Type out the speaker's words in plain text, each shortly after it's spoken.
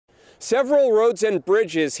Several roads and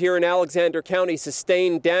bridges here in Alexander County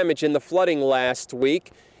sustained damage in the flooding last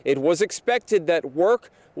week. It was expected that work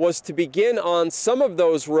was to begin on some of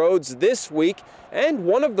those roads this week, and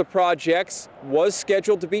one of the projects was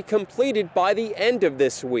scheduled to be completed by the end of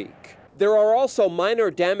this week. There are also minor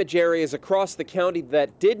damage areas across the county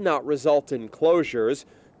that did not result in closures.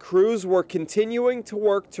 Crews were continuing to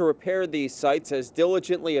work to repair these sites as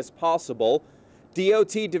diligently as possible.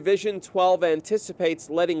 DOT Division 12 anticipates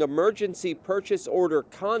letting emergency purchase order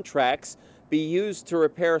contracts be used to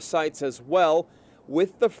repair sites as well,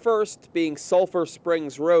 with the first being Sulphur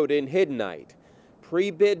Springs Road in Hiddenite.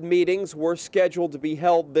 Pre-bid meetings were scheduled to be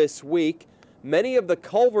held this week. Many of the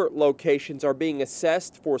culvert locations are being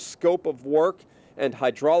assessed for scope of work and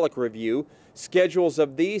hydraulic review. Schedules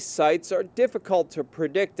of these sites are difficult to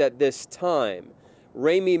predict at this time.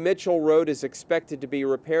 Ramey Mitchell Road is expected to be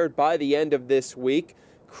repaired by the end of this week.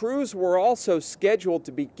 Crews were also scheduled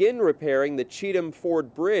to begin repairing the Cheatham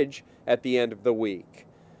Ford Bridge at the end of the week.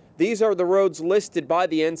 These are the roads listed by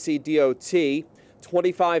the NCDOT: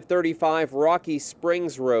 2535 Rocky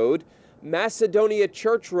Springs Road, Macedonia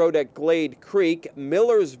Church Road at Glade Creek,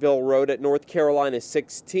 Millersville Road at North Carolina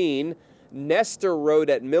 16, Nestor Road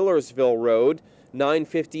at Millersville Road,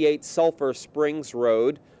 958 Sulphur Springs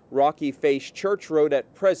Road, Rocky Face Church Road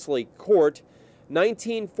at Presley Court,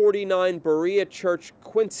 1949 Berea Church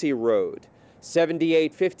Quincy Road,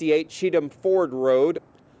 7858 Cheatham Ford Road,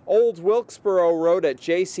 Old Wilkesboro Road at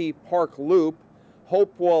J.C. Park Loop,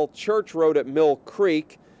 Hopewell Church Road at Mill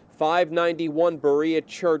Creek, 591 Berea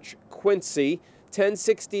Church Quincy,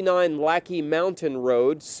 1069 Lackey Mountain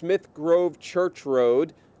Road, Smith Grove Church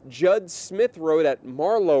Road, Judd Smith Road at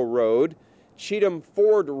Marlow Road, Cheatham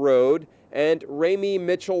Ford Road, and Ramey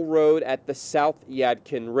Mitchell Road at the South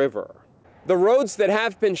Yadkin River. The roads that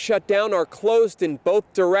have been shut down are closed in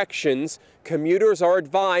both directions. Commuters are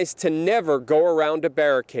advised to never go around a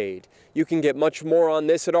barricade. You can get much more on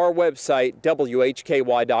this at our website,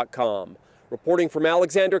 WHKY.com. Reporting from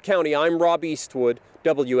Alexander County, I'm Rob Eastwood,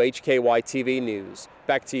 WHKY-TV News.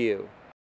 Back to you.